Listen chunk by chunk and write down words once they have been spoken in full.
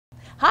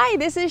Hi,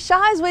 this is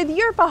Shaz with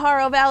your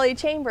Pajaro Valley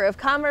Chamber of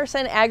Commerce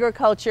and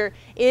Agriculture.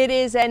 It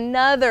is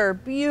another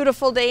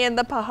beautiful day in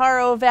the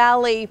Pajaro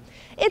Valley.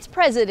 It's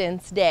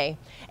President's Day,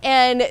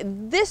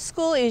 and this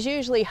school is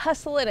usually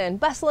hustling and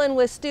bustling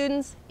with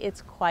students.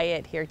 It's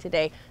quiet here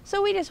today,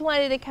 so we just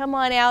wanted to come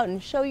on out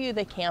and show you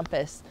the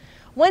campus.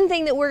 One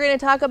thing that we're going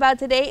to talk about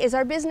today is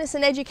our Business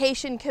and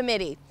Education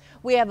Committee.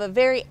 We have a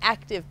very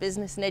active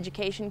Business and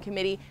Education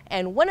Committee,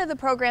 and one of the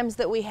programs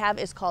that we have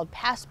is called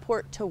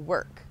Passport to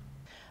Work.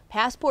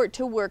 Passport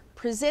to Work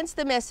presents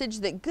the message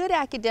that good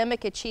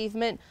academic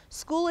achievement,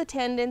 school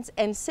attendance,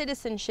 and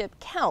citizenship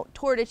count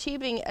toward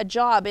achieving a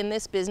job in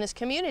this business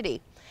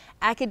community.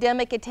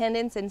 Academic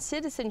attendance and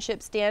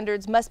citizenship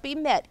standards must be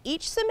met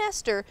each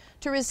semester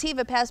to receive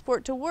a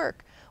Passport to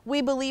Work.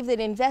 We believe that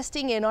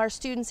investing in our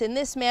students in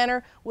this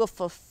manner will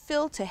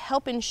fulfill to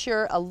help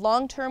ensure a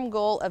long-term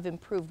goal of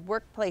improved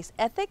workplace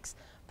ethics,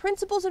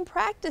 principles, and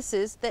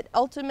practices that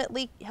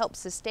ultimately help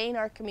sustain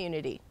our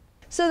community.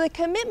 So the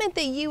commitment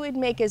that you would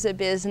make as a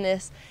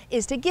business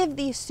is to give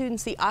these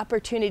students the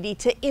opportunity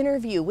to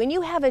interview. When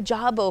you have a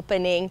job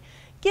opening,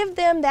 give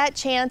them that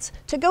chance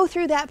to go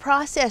through that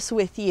process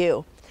with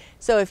you.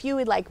 So if you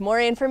would like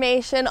more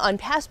information on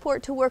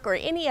Passport to Work or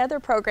any other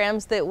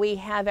programs that we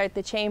have at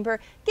the Chamber,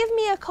 give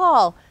me a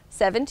call,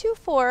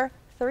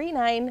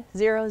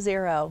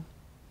 724-3900.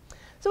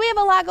 So we have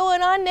a lot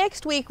going on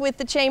next week with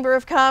the Chamber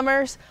of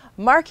Commerce.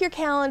 Mark your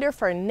calendar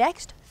for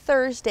next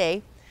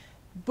Thursday.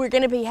 We're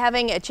going to be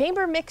having a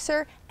chamber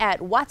mixer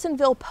at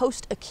Watsonville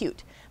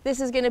Post-Acute.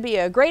 This is going to be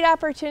a great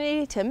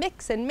opportunity to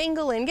mix and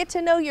mingle and get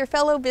to know your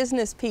fellow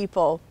business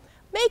people.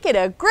 Make it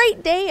a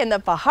great day in the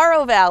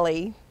Pajaro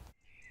Valley.